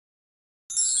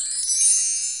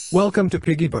Welcome to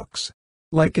Piggy Books.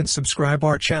 Like and subscribe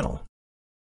our channel.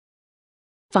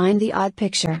 Find the odd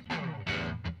picture.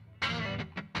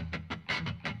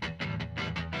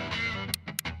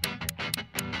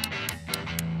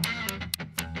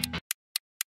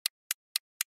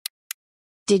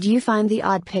 Did you find the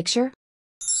odd picture?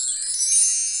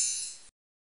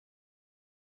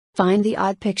 Find the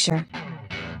odd picture.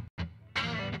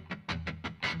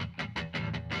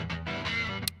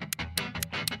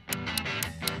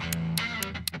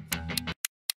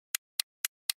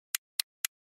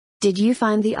 Did you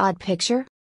find the odd picture?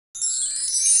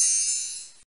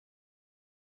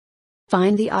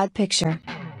 Find the odd picture.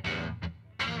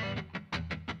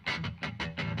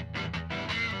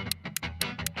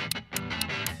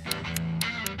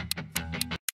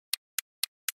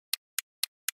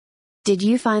 Did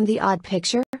you find the odd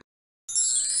picture?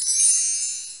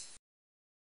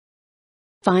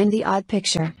 Find the odd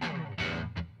picture.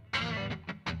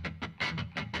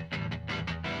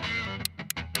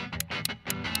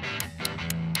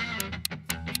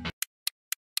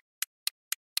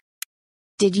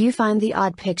 Did you find the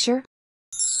odd picture?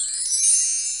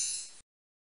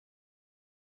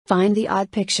 Find the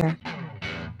odd picture.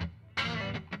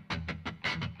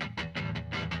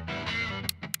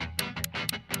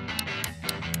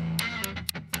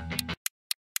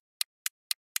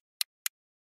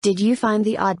 Did you find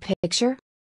the odd picture?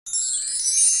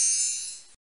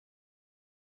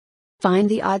 Find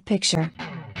the odd picture.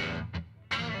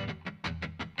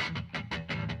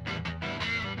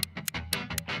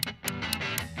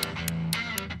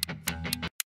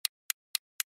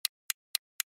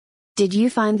 Did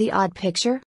you find the odd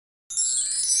picture?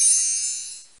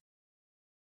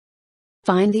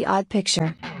 Find the odd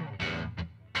picture.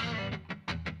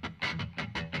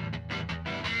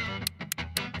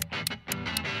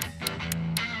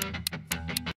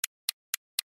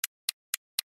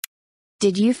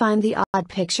 Did you find the odd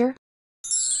picture?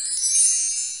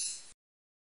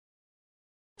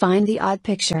 Find the odd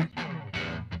picture.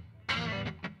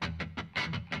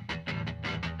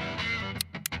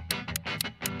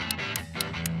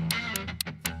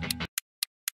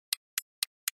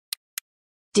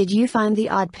 Did you find the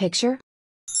odd picture?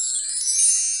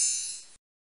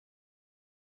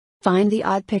 Find the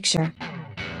odd picture.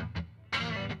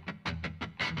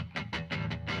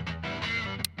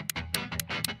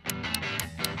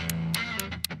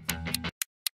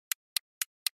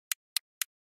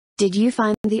 Did you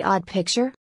find the odd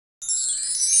picture?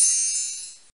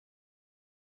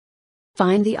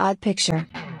 Find the odd picture.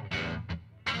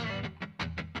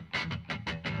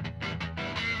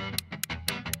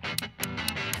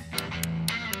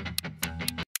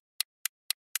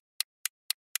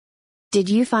 Did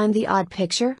you find the odd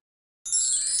picture?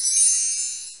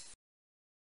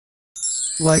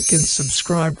 Like and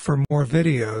subscribe for more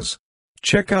videos.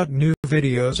 Check out new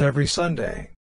videos every Sunday.